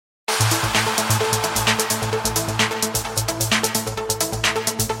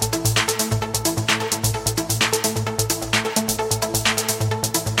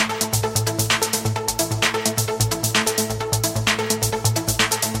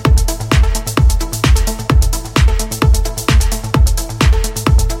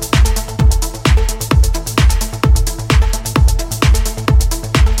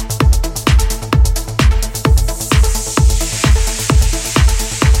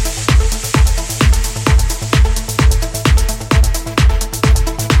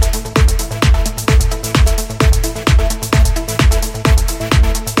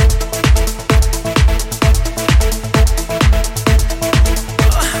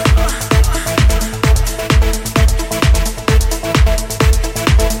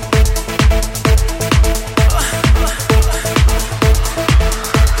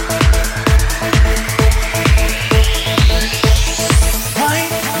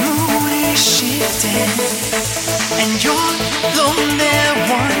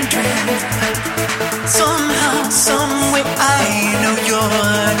Somehow, someway, I know you're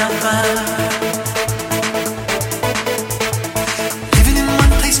not mine. Living in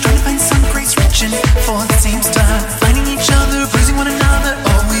one place, trying to find some grace, reaching for the same star. Finding each other, bruising one another,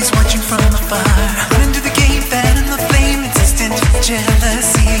 always watching from afar. Running to the game, fanning the flame, insistent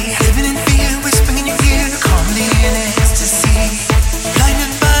jealousy. Living in fear, whispering in your ear, calmly in ecstasy.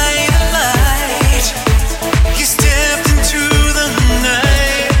 Blinded by the light, you stepped into the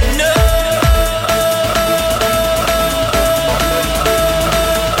night. No.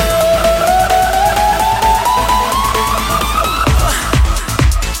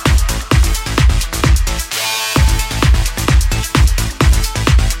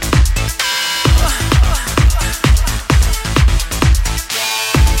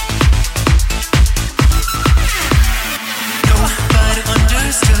 Nobody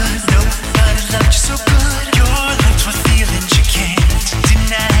understood, nobody loved you so good. Your lips were feelings you can't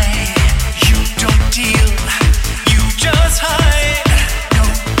deny. You don't deal, you just hide.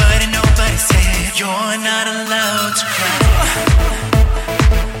 Nobody said you're not allowed to cry.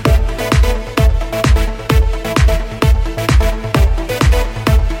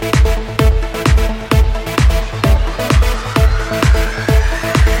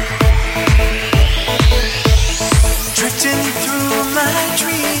 Drifting through my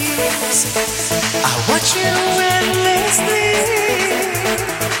dreams, I watch you endlessly.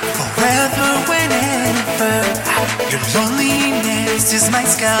 Forever, whenever, your loneliness is my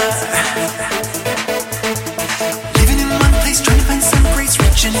scar. Living in one place, trying to find some grace,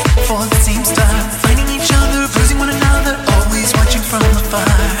 reaching for the same star. Finding each other, bruising one another, always watching from afar.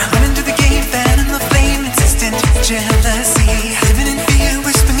 Running to the game, fanning the flame, insistent jealousy. Living in fear,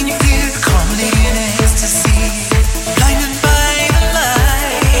 whispering in your ear, calmly in ecstasy. Blinded by the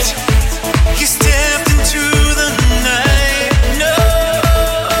light, you stepped into the night. No.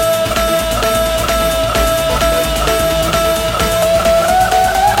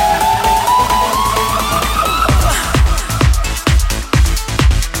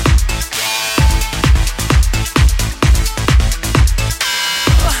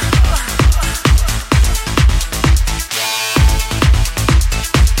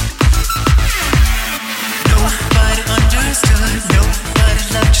 Nobody understood, nobody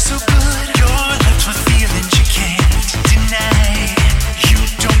loved you so good. Your lips were feelings you can't deny. You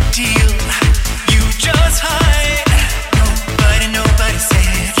don't deal, you just hide. Nobody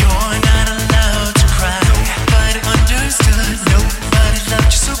said you're not allowed to cry. Nobody understood, nobody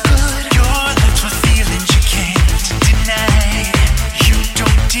loved you so good. Your lips were feelings you can't deny. You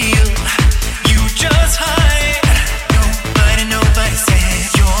don't deal, you just hide. Nobody said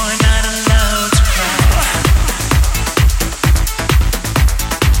you're not allowed to cry.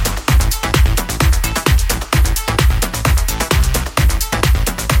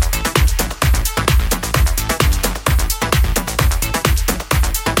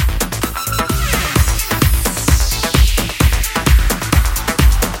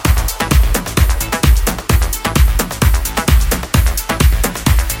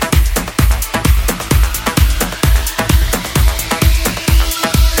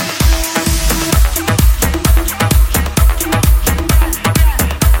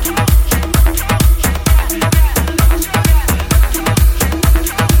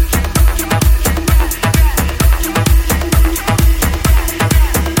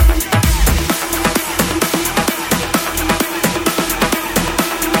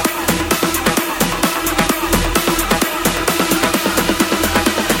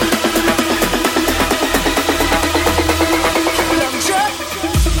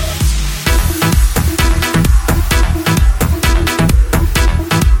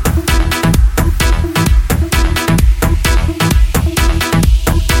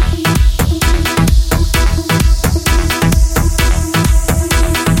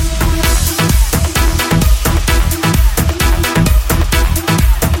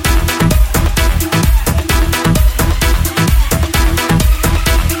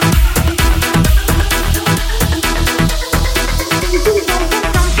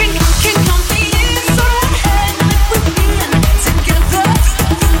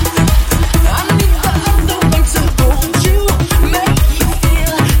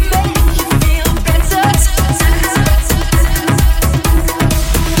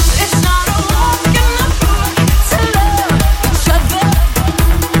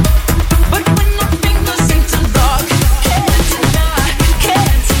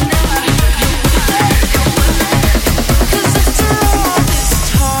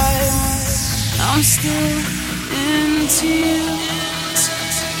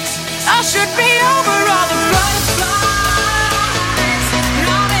 I should be over all the butterflies,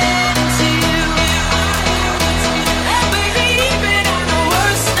 not into you.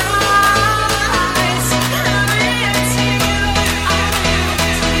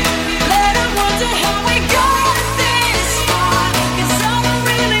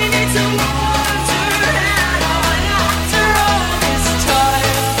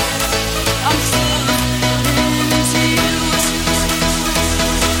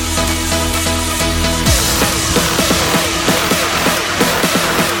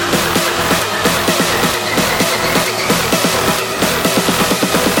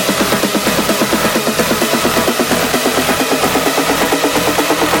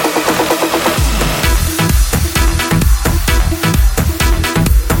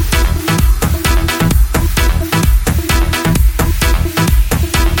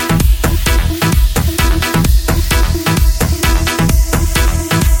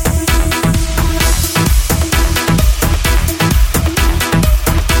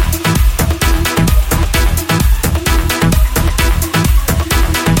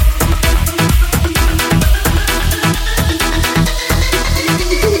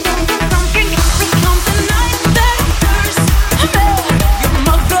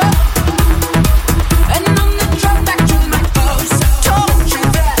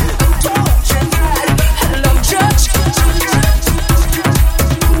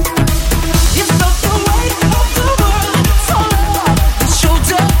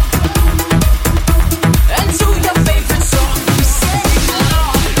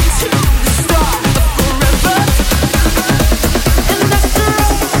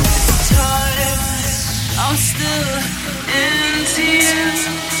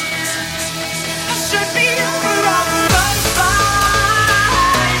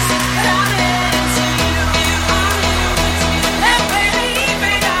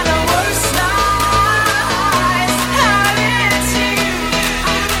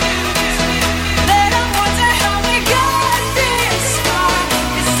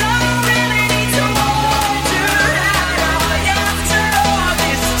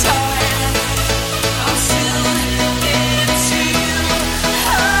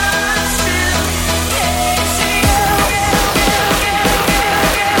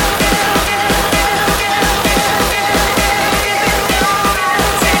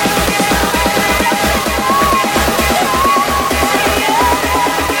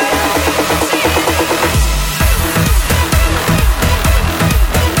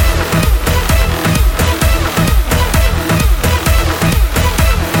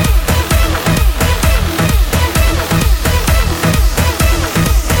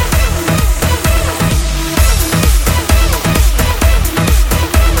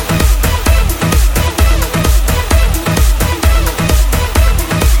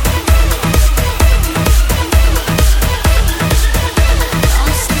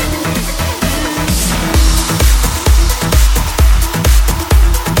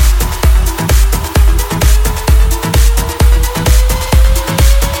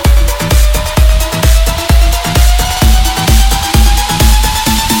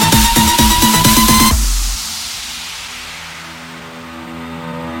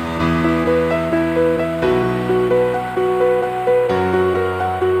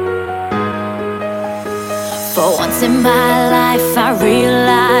 For once in my life I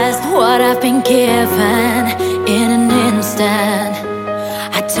realized what I've been given in an instant.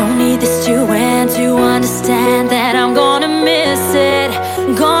 I don't need this to end to understand that I'm gonna miss it,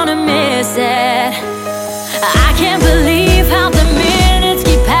 gonna miss it. I can't believe how the minutes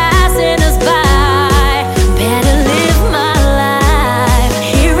keep passing us by. Better live my life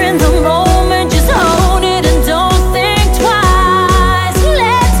here in the moment, just own it and don't think twice.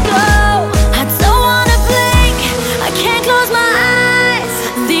 Let's go. I don't wanna blink, I can't close my eyes.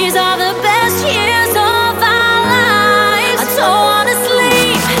 These are the best years of our lives. I don't wanna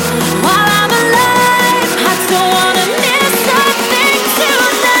sleep while I'm alive. I don't wanna miss a thing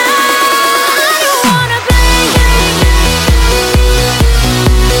tonight. I don't wanna blink.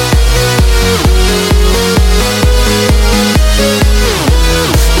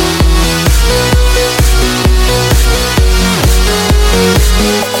 I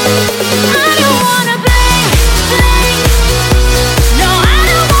don't wanna blink, blink. No, I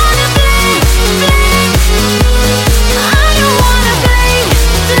don't wanna blink, blink. I don't wanna blink,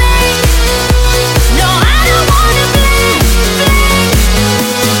 blink. No, I don't wanna blink, blink.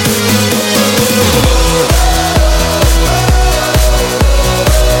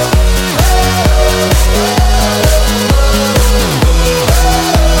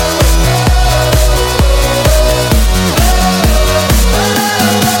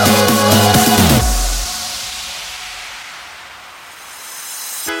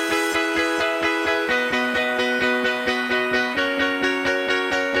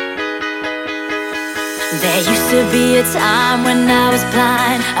 There used to be a time when I was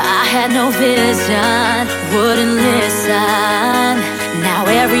blind. I had no vision, wouldn't listen. Now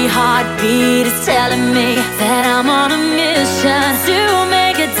every heartbeat is telling me that I'm on a mission to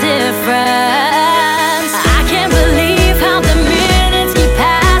make a difference. I can't believe how the minutes keep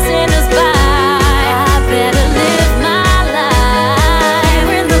passing us by. I better live my life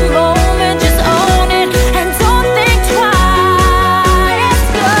here in the moment, just own it and don't think twice. Let's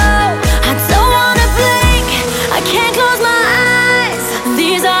go. I don't wanna blink, I can't close my eyes.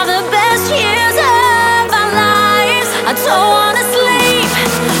 These are the best years of our lives. I don't wanna sleep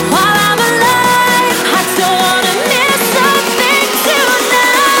while I'm alive. I don't wanna miss a thing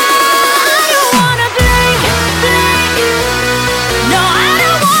tonight. I don't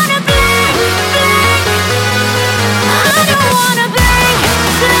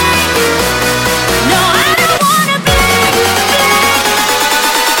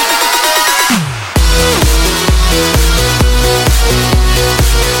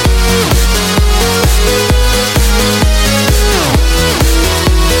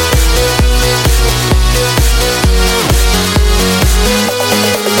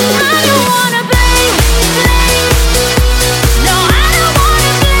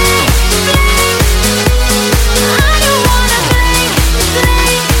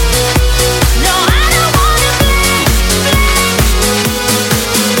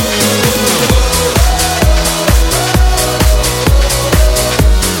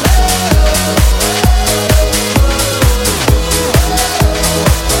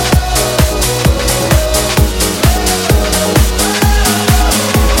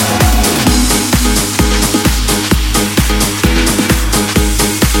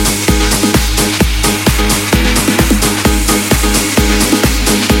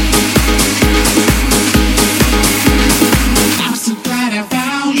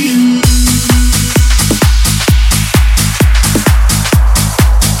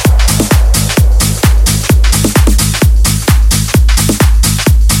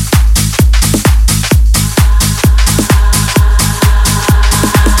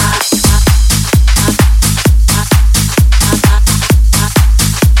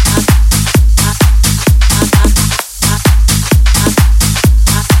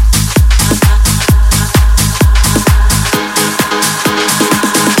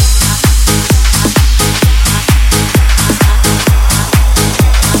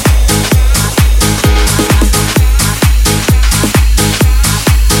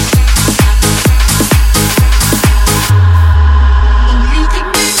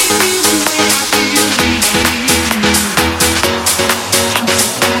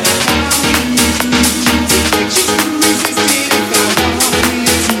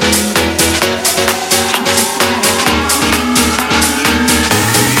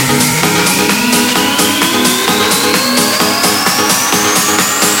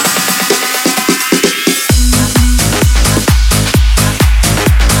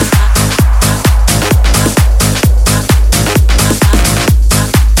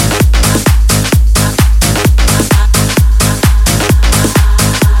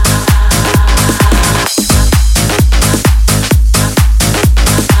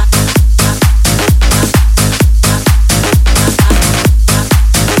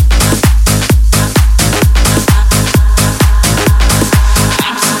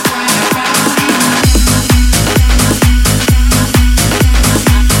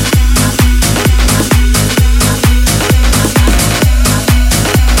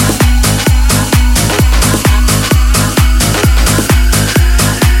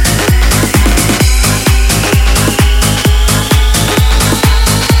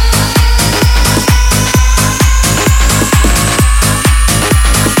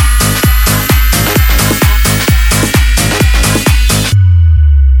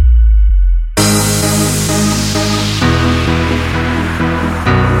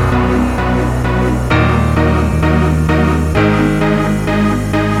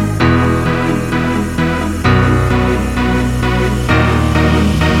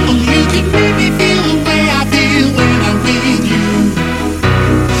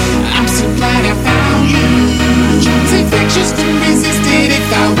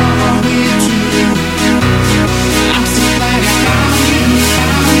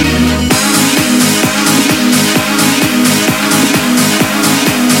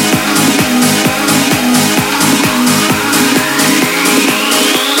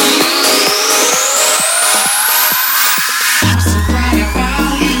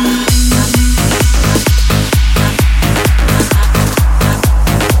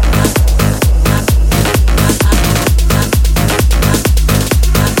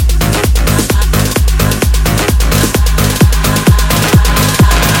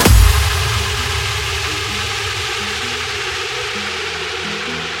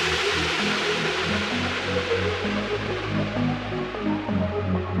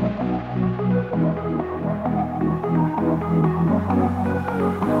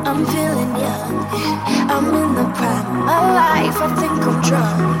I'm feeling young, I'm in the prime of my life. I think I'm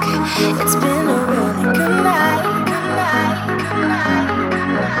drunk. It's been a really good night, good night, good night, good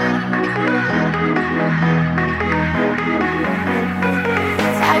night.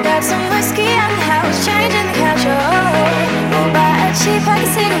 I got some whiskey on the house, change in the couch, oh. We'll buy a cheap pack of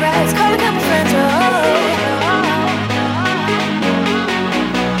cigarettes, call a couple friends, oh.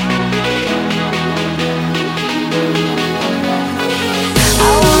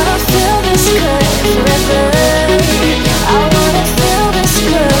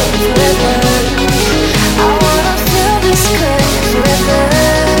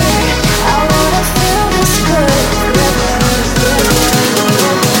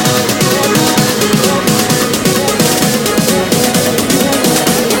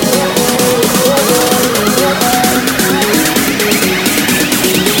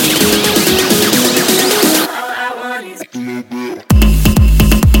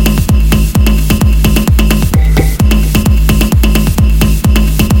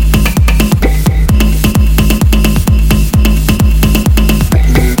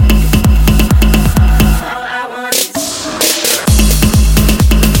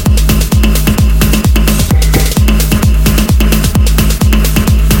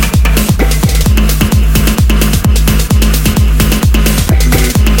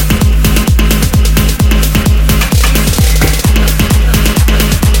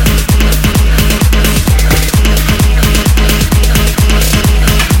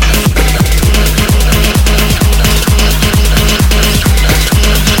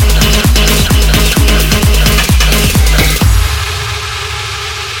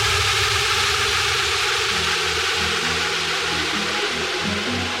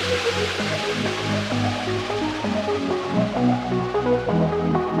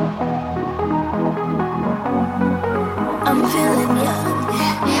 I'm feeling young,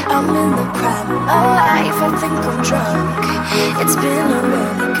 I'm in the prime of my life. I think I'm drunk. It's been a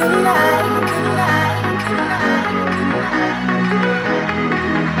really good night, good night, good night, good night.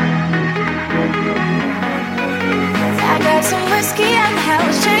 I got some whiskey on the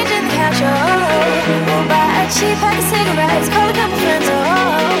house, change in the couch, oh. We'll buy a cheap pack of cigarettes, call a couple friends, oh.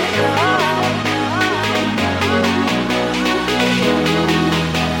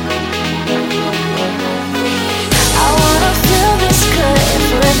 Forever. I wanna feel this good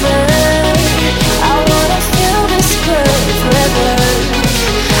forever.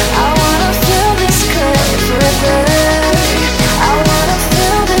 I wanna feel this good forever. I wanna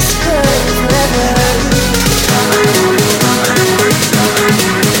feel this good forever.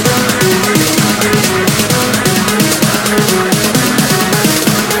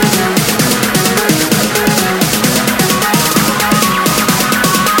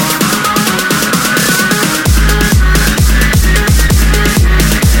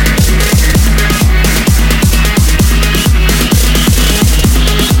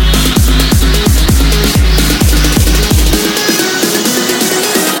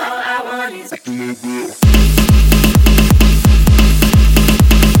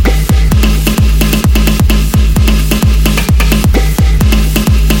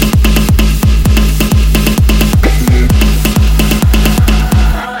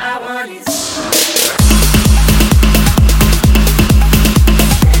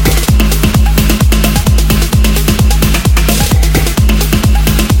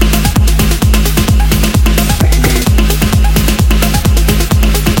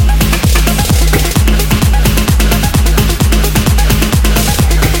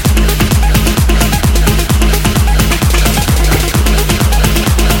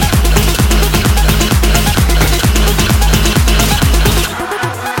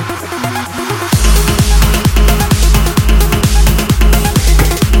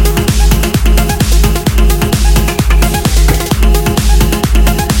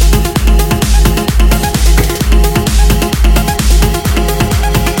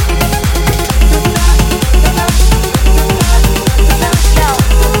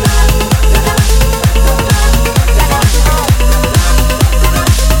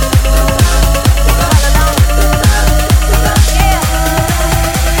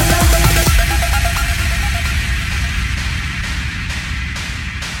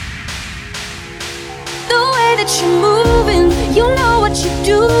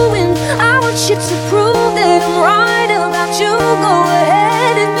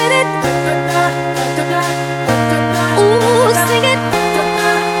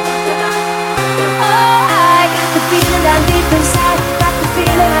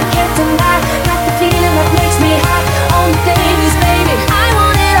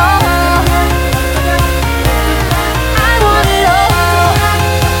 I want it all.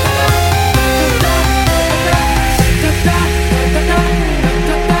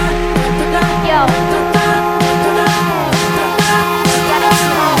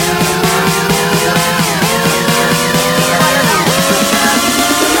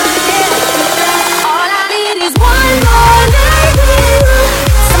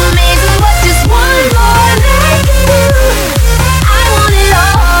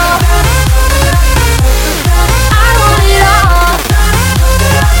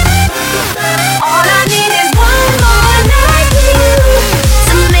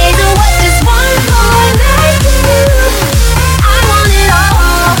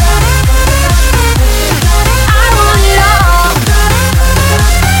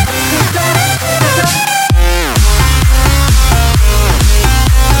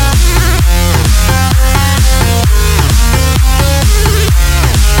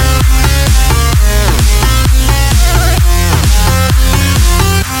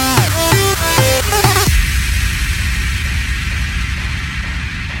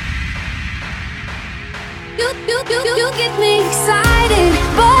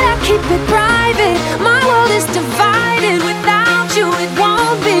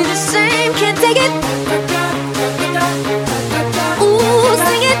 the same. Can't take it. Ooh,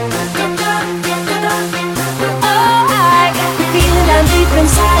 sing it. Oh, I got the feeling down deep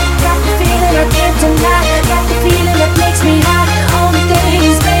inside. Got the feeling I can't deny. Got the feeling that makes me high. Only thing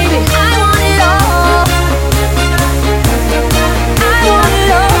is, baby, I want it all. I want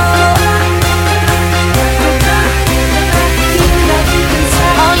it all.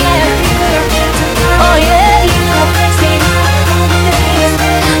 Oh yeah. Oh yeah.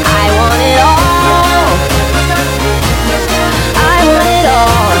 I want it all. I want it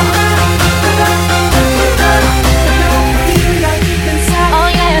all.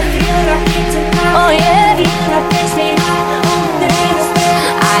 Oh yeah. Oh yeah.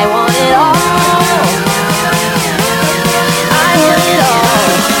 I want it all. I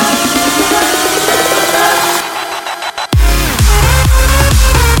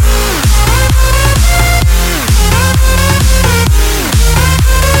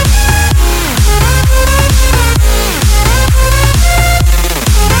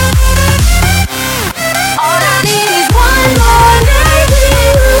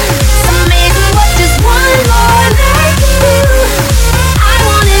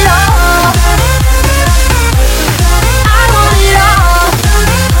want it all.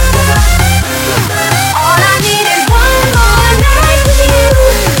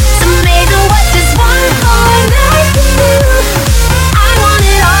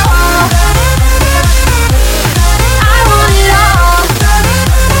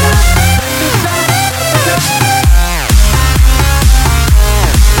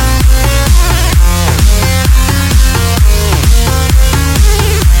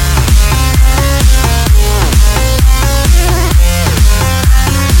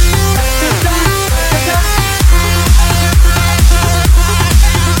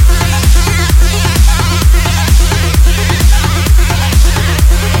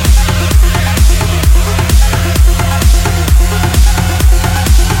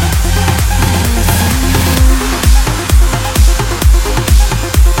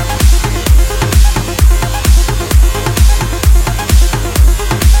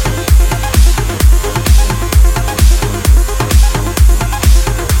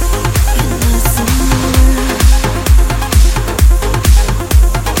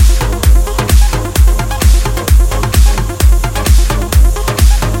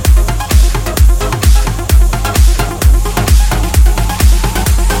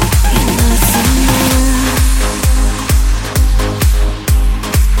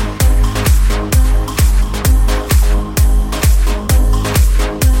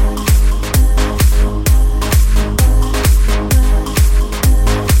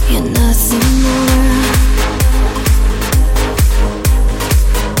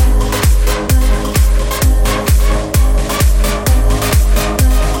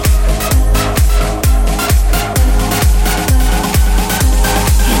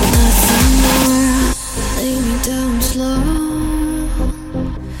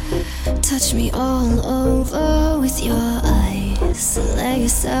 Touch me all over with your eyes. Let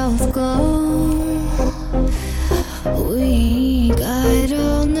yourself go. We got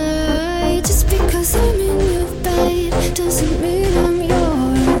all night. Just because I'm in your bed doesn't mean I'm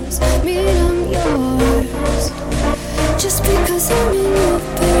yours. Mean I'm yours. Just because I'm in your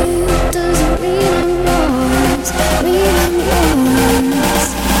bed doesn't mean I'm yours. Mean I'm yours.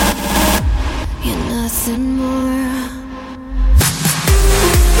 You're nothing more.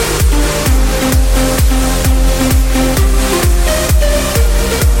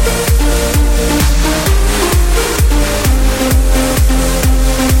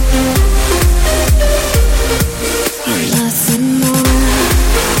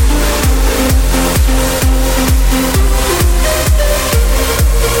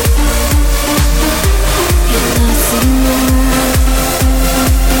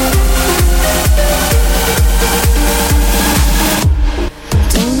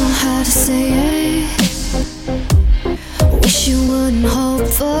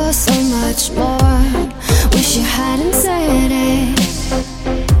 For so much more, wish you hadn't said it.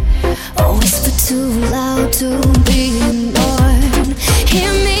 Or whisper too loud to be ignored.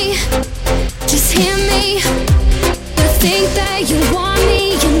 Hear me, just hear me. You think that you want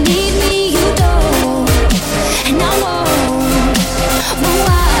me, you need me, you don't. And I won't.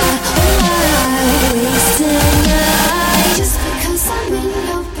 Why waste the night? Just because I'm in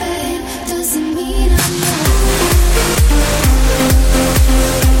your bed doesn't mean I'm yours.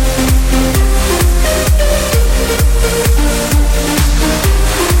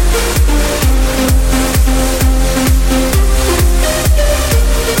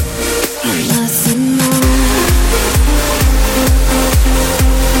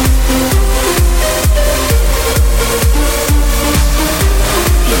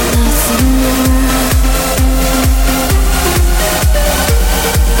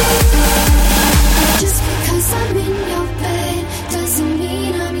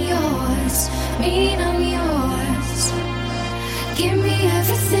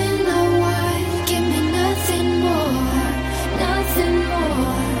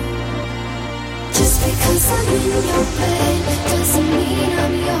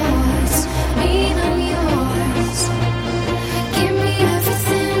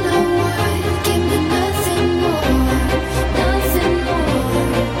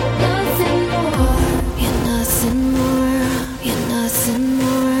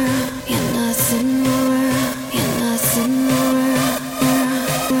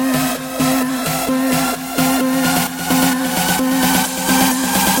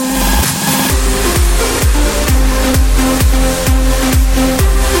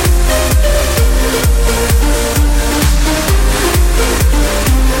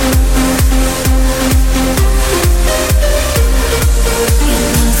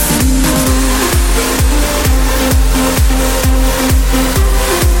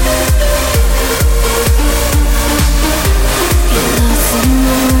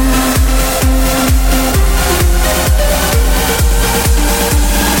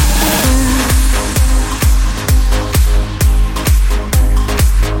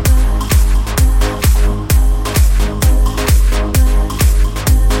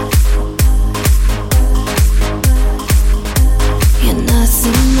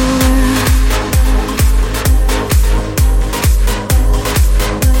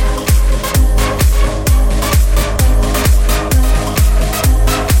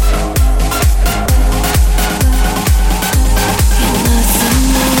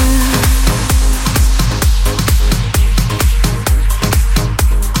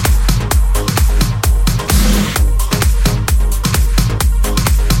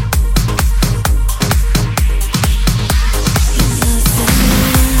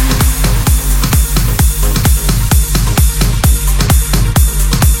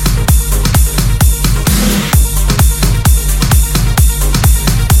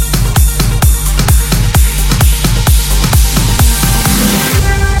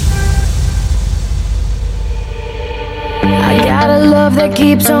 that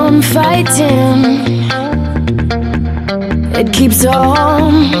keeps on fighting. It keeps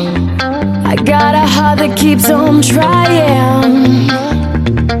on. I got a heart that keeps on trying.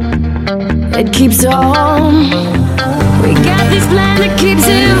 It keeps on. We got this plan that keeps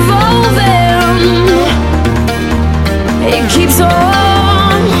evolving. It keeps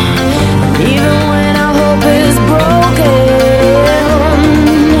on. Even when our hope is broken,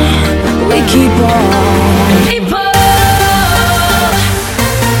 we keep on. Keep on.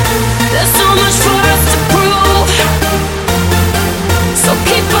 There's so much for us to prove. So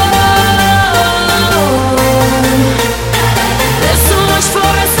keep on. There's so much for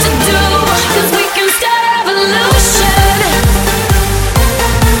us to do. 'Cause we can start a revolution.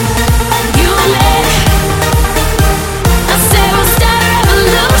 You and me. I say we'll start a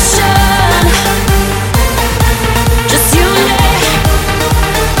revolution. Just you and me.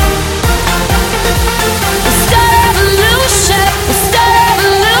 We'll start a revolution. We'll start a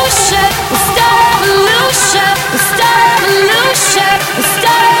revolution. We'll start a revolution. We'll start a revolution. We'll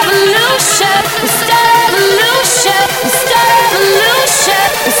start a revolution. We'll start a revolution. We'll start a revolution.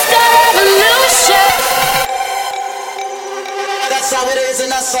 We'll start a revolution. That's how it is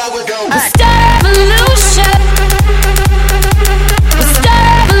and that's how it goes. We'll start a revolution. We'll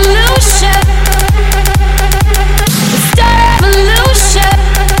start a revolution. We'll start a revolution.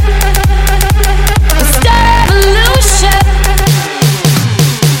 We'll start a revolution. We'll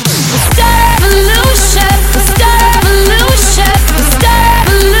start a revolution. We'll start a revolution. We'll start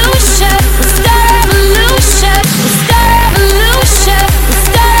a revolution. We'll start a revolution. We'll start a revolution. We'll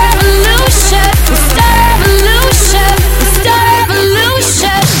start a revolution. We'll start a revolution. We'll start a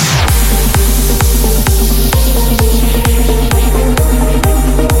revolution.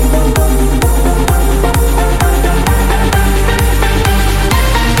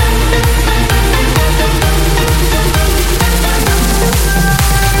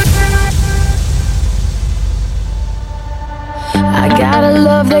 I got a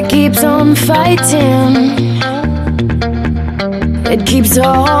love that keeps on fighting. It keeps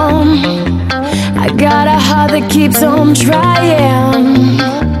on. I got a heart that keeps on trying.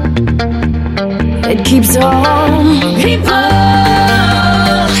 It keeps on. People,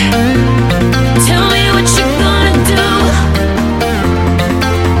 tell me what you're gonna do.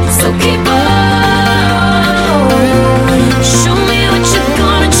 So keep on. Show me what you're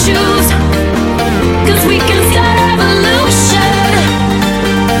gonna choose. 'Cause we can start a revolution.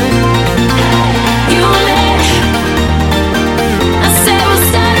 You and me. I say we'll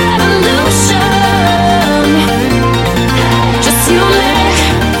start a revolution. Just you and me.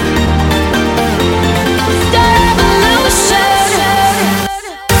 Start a revolution.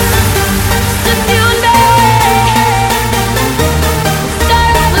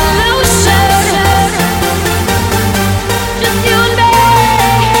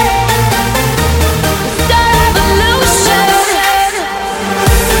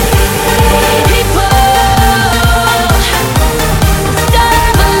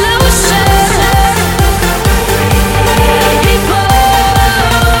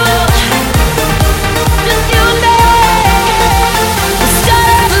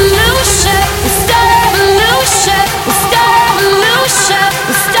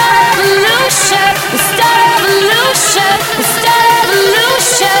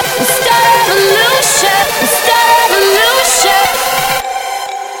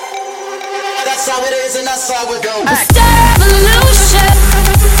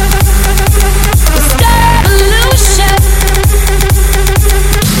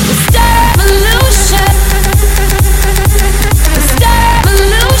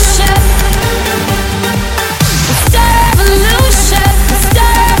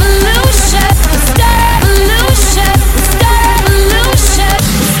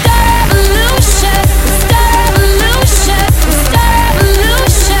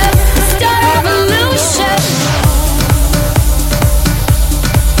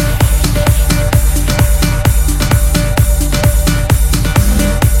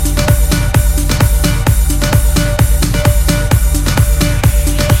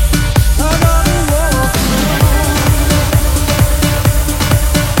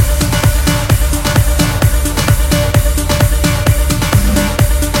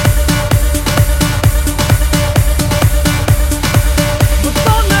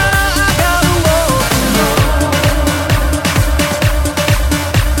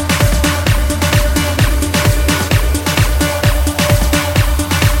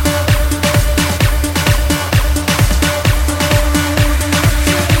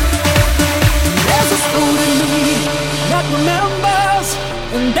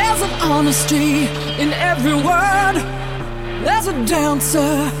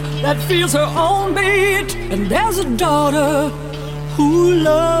 dancer that feels her own beat, and there's a daughter who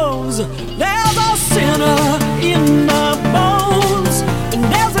loves. There's a sinner in my bones, and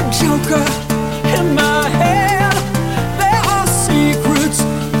there's a joker in my head. There are secrets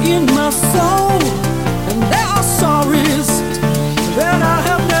in my soul, and there are sorries that I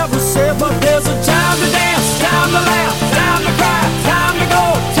have never said. But there's a time to dance, time to laugh, time to cry, time to go,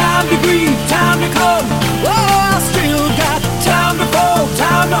 time to grieve, time to come. Oh, I still got time to fold,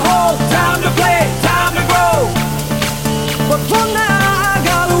 time to hold, time to play, time to grow. But for now I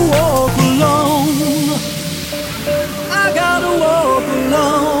gotta walk alone. I gotta walk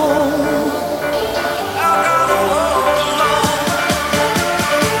alone. I gotta walk alone.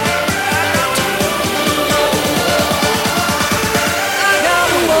 I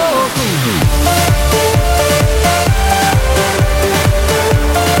gotta walk alone.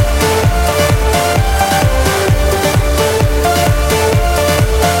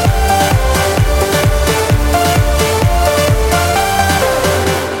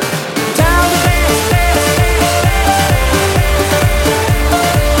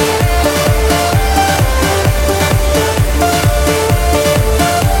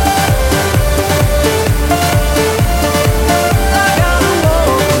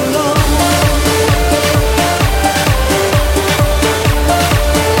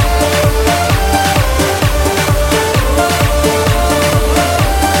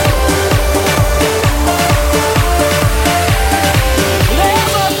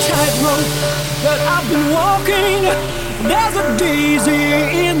 There's a daisy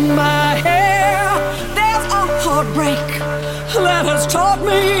in my hair. There's a heartbreak that has taught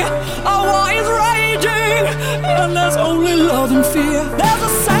me a war is raging, and there's only love and fear. There's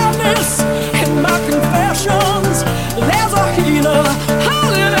a sadness in my confessions. There's a healer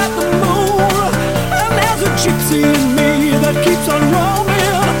howling at the moon, and there's a gypsy in me that keeps on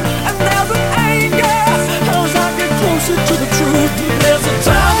roaming, and there's an anger as I get closer to the truth. There's a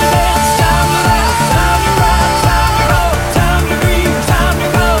time to dance, time to laugh, time to cry, time to go, time to grieve, time to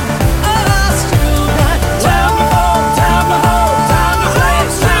come. And I still got time to hold, time to hold, time to play,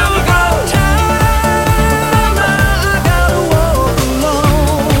 time to go. Time, I gotta walk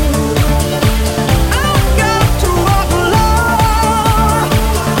alone. I've got to walk alone.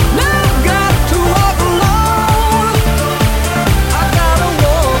 I've got to walk alone.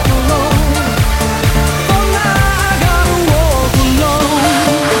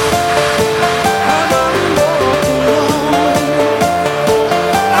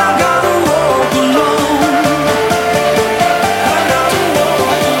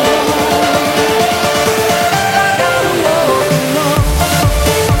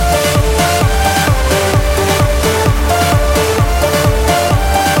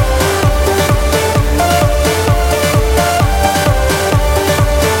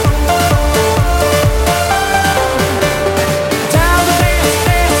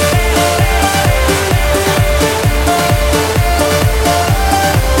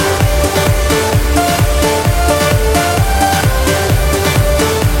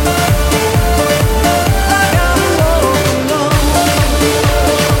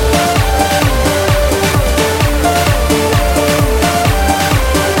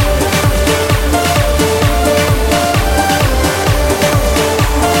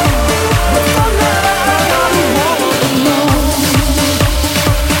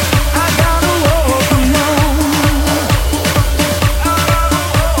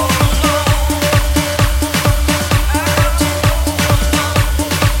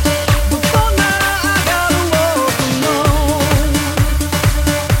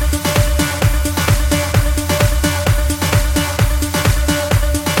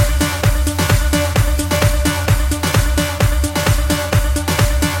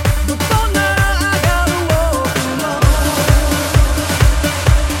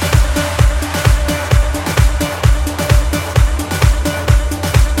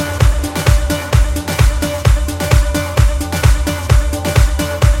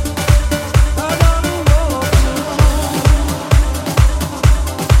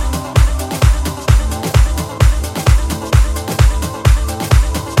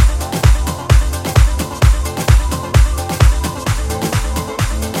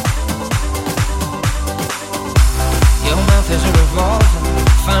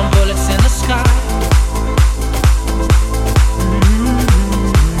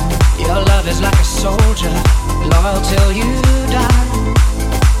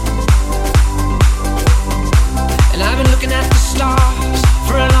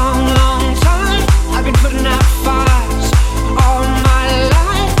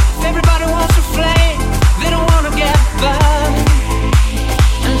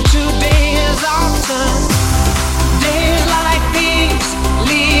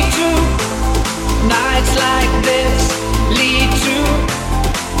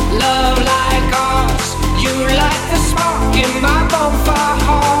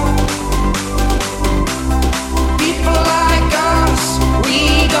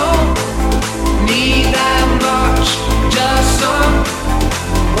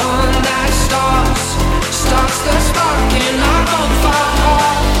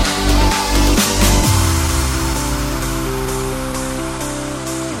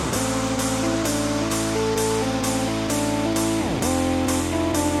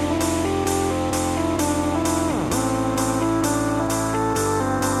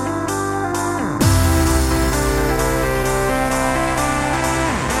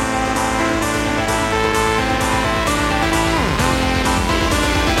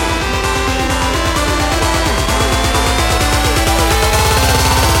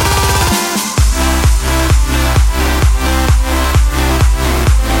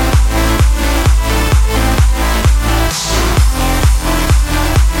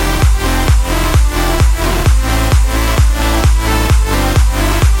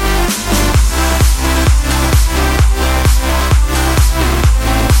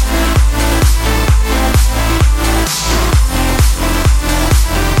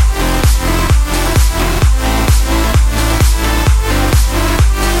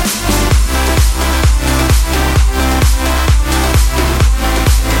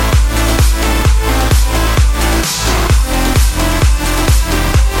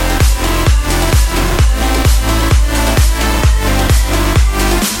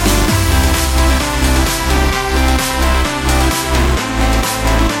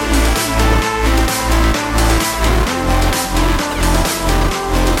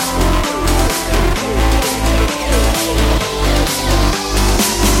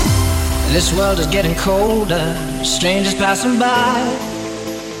 This world is getting colder, strangers passing by.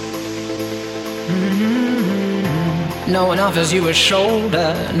 No one offers you a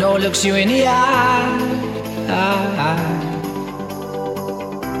shoulder, no one looks you in the eye.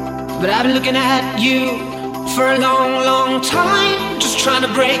 But I've been looking at you for a long, long time, just trying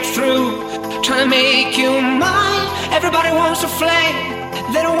to break through, trying to make you mine. Everybody wants a flame,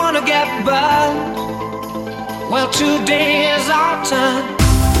 they don't want to get burned. Well, today is our turn.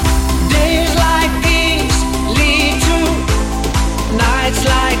 Days like these lead to nights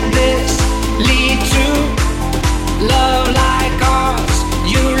like this, lead to love like ours.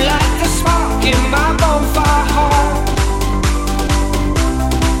 You light the spark in my bonfire heart.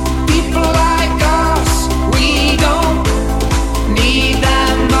 People like us, we don't need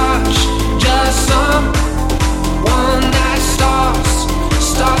that much. Just someone that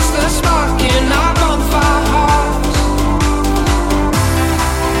starts the spark in our bonfire heart.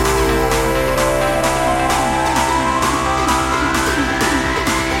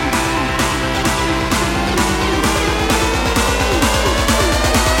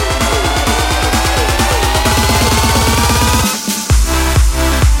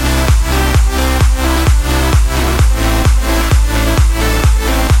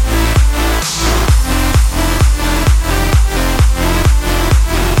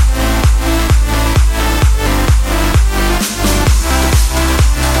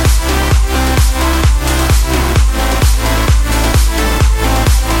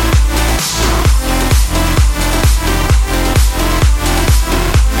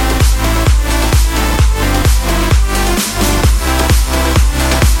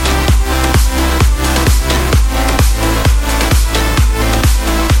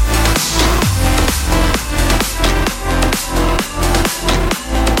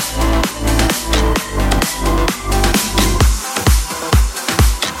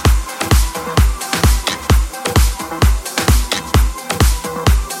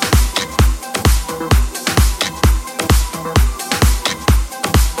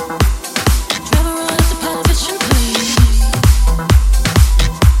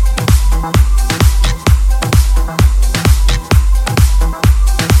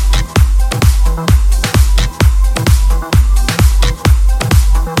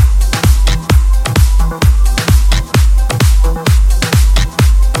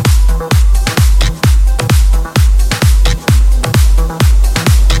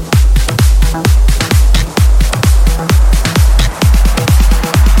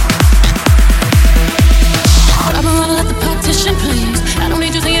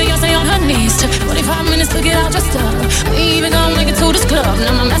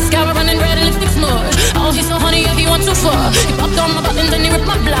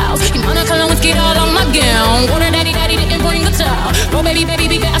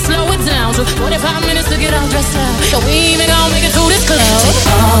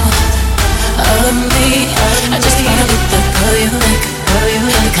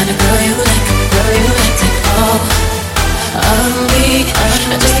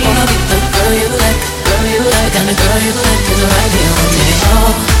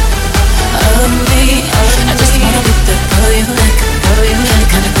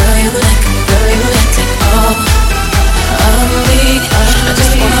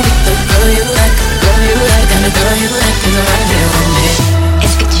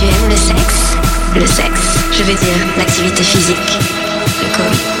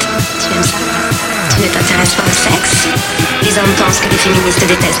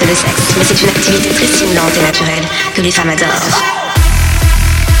 Que les femmes adorent.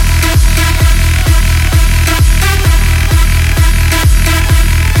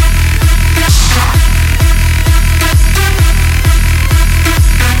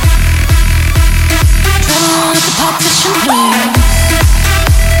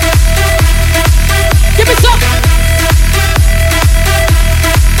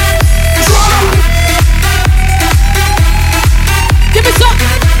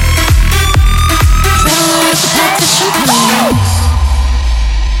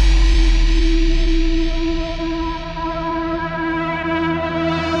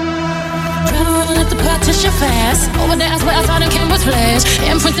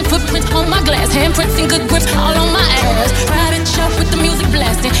 Handprints and good grips all on my ass. Private chef with the music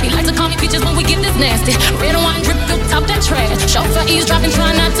blasting. He likes to call me peaches when we get this nasty. Red wine drip through top that trash. Chauffeur eavesdropping,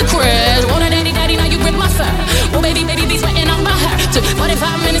 trying not to crash. Water daddy, daddy, now you grip my fur. Oh baby, baby, be sweating on my hair. Took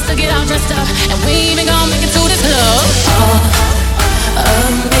 45 minutes to get all dressed up, and we ain't even gonna make it to this club. All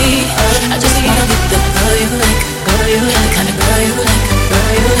of me, I just wanna be the girl you like, the kind of girl you like,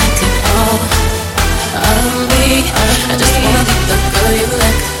 take all of me. I just wanna be the girl you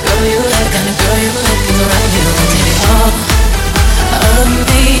like,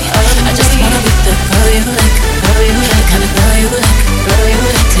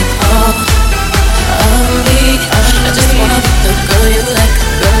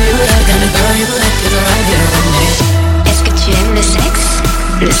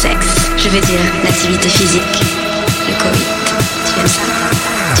 veux dire l'activité physique, le coït. Tu aimes ça?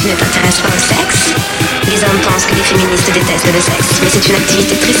 Tu ne t'intéresses pas au sexe? Les hommes pensent que les féministes détestent le sexe, mais c'est une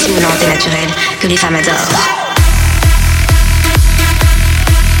activité très stimulante et naturelle que les femmes adorent.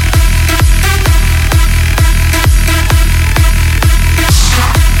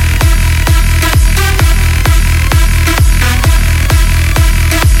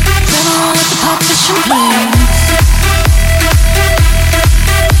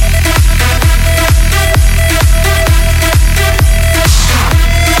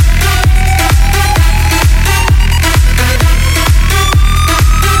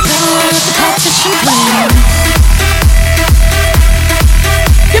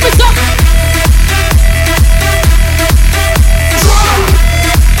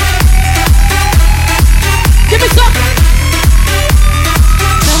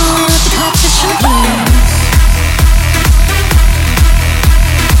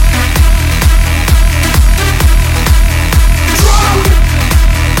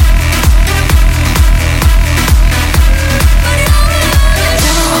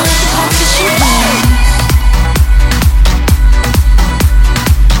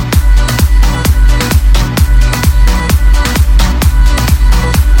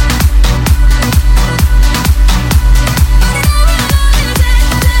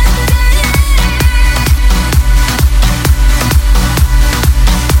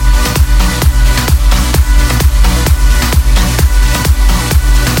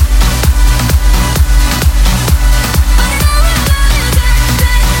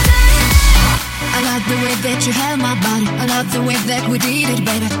 Tu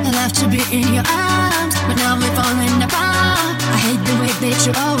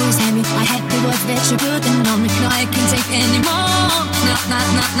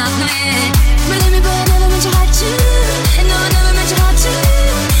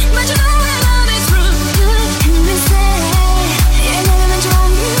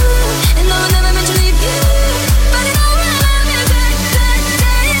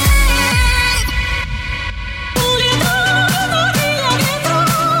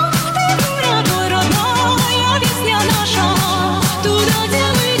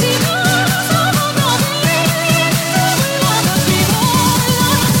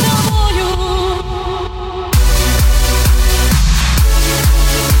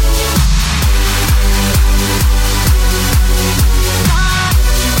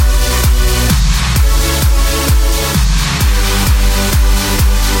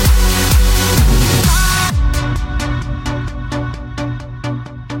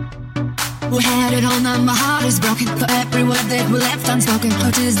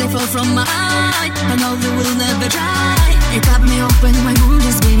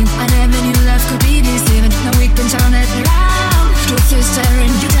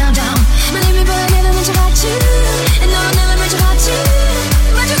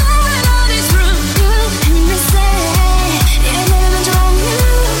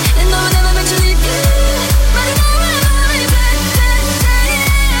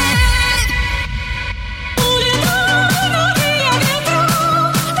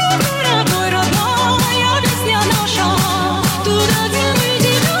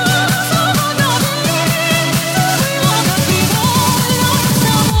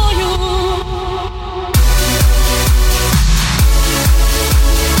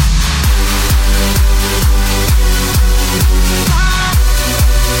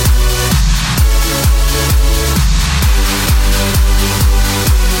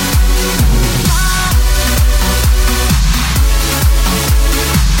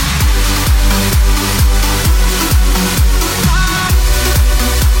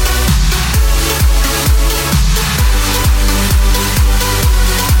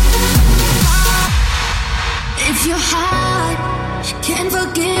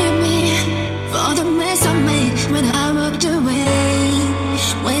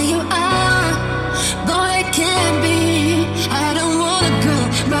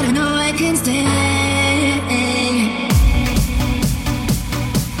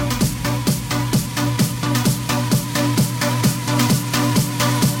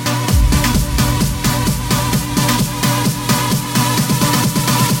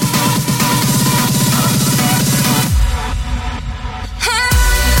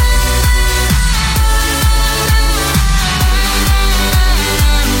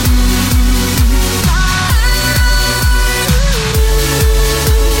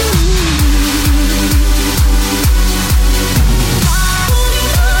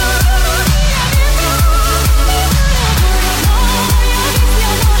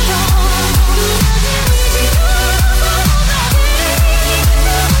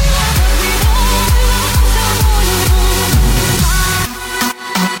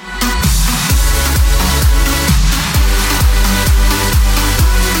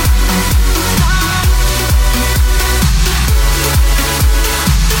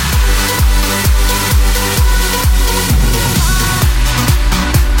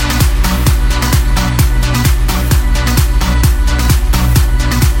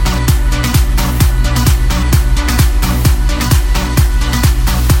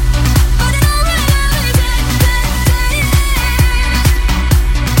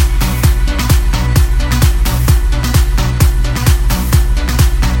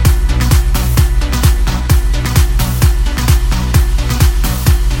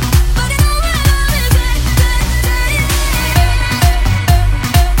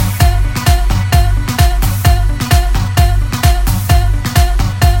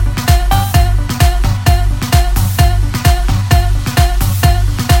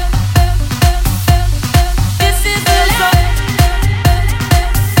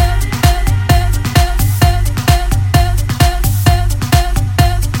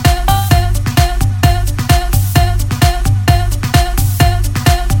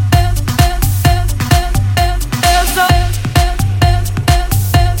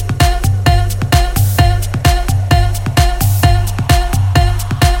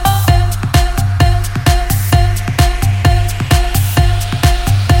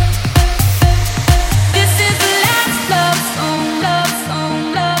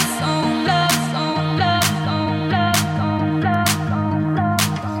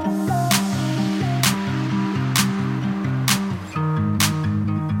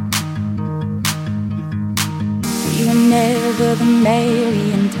we're the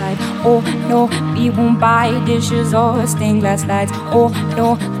Marian type. Oh no, we won't buy dishes or stained glass lights. Oh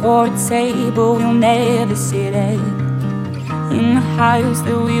no, for a table we'll never sit at, in a house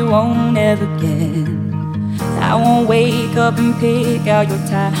that we won't ever get. I won't wake up and pick out your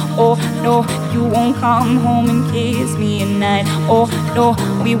tie. Oh no, you won't come home and kiss me at night. Oh no,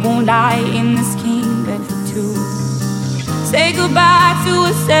 we won't lie in this king bed for two. Say goodbye to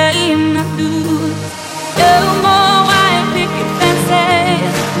a saying I do. No more white picket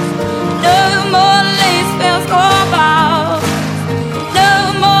fences, no more lace bells or bows, no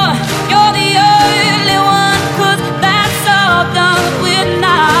more you're the only one, 'cause that's all done with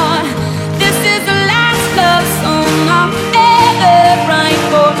now. This is the last love song I'll ever write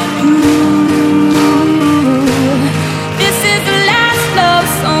for you. This is the last love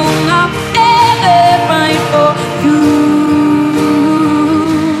song I'll ever write for you.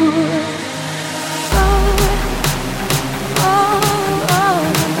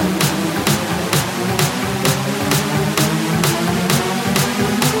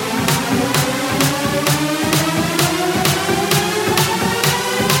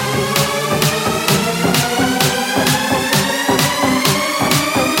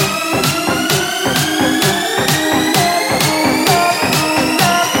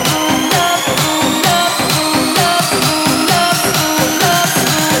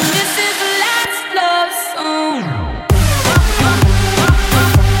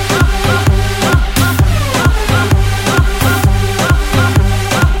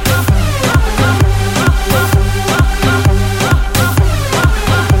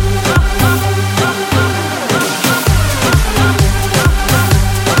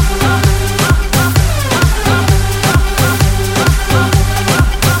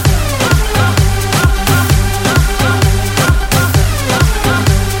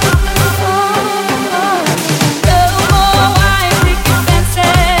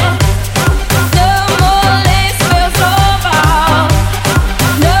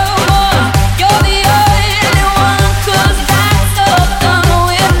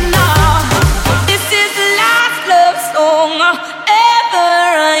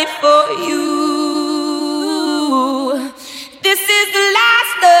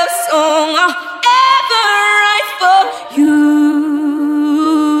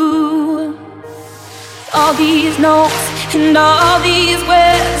 All these notes and all these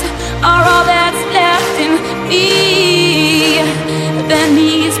words are all that's left in me. Then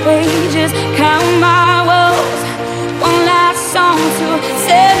these pages count my woes, one last song to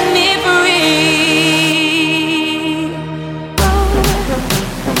set me free.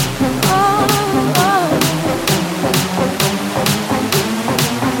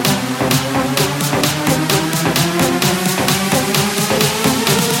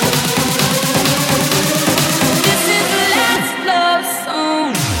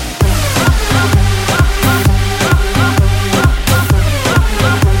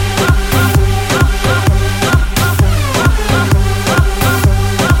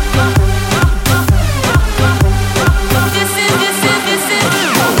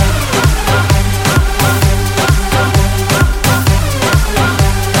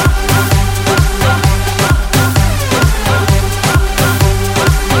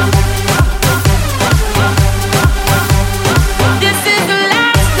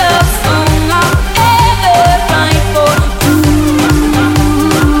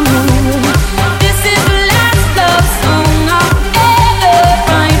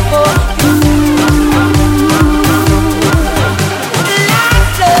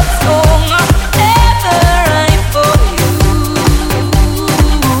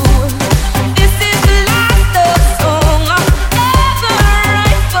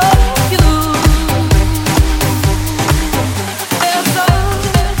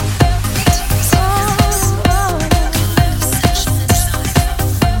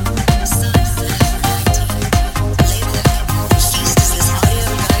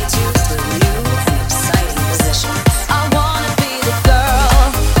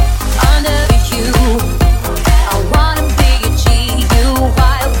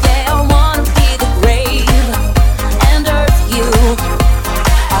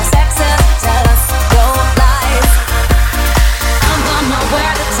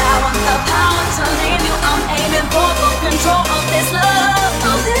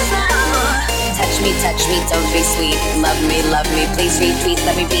 Touch me, don't be sweet. Love me, please retweet.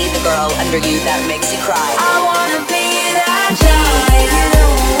 Let me be the girl under you that makes you cry. I wanna be that giant.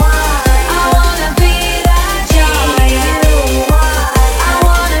 I wanna be that giant. I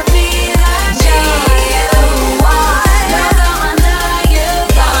wanna be that giant. Never under you,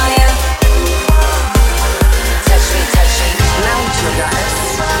 fire. Touch me,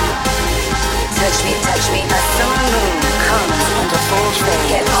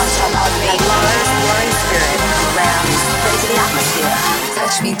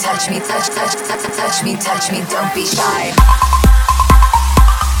 touch me, touch me, touch me, touch me, don't be shy.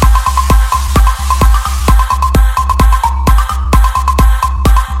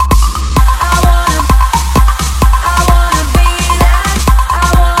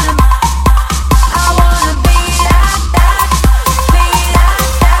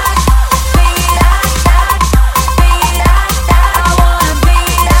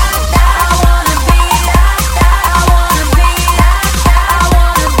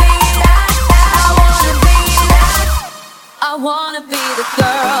 I wanna be the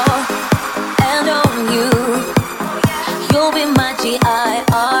girl, and only you. You'll be my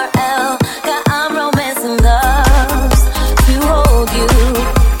GIRL. Got I'm romancing loves to hold you.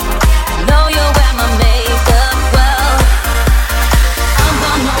 Know you wear my makeup well. I'm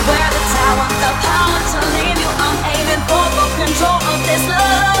gonna wear the tower, the power to leave you. I'm aiming for full control of this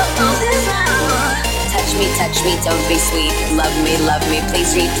love, of this love. Touch me, don't be sweet. Love me,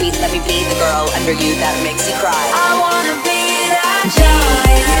 please repeat. Let me be the girl under you that makes you cry. I wanna be that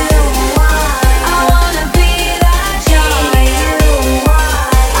joy you want. I wanna be that joy you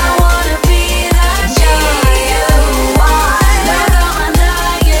want. I wanna be that joy you want. That's all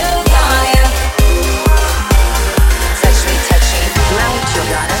under you, fire. Touch me, mount your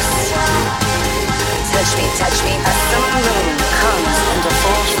goddess. Touch me, a summer moon comes into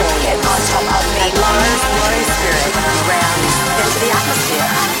full flame. Get on top of me, Laura's glory spirit rams into the atmosphere.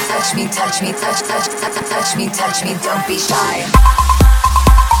 Touch me, touch me, touch me, don't be shy.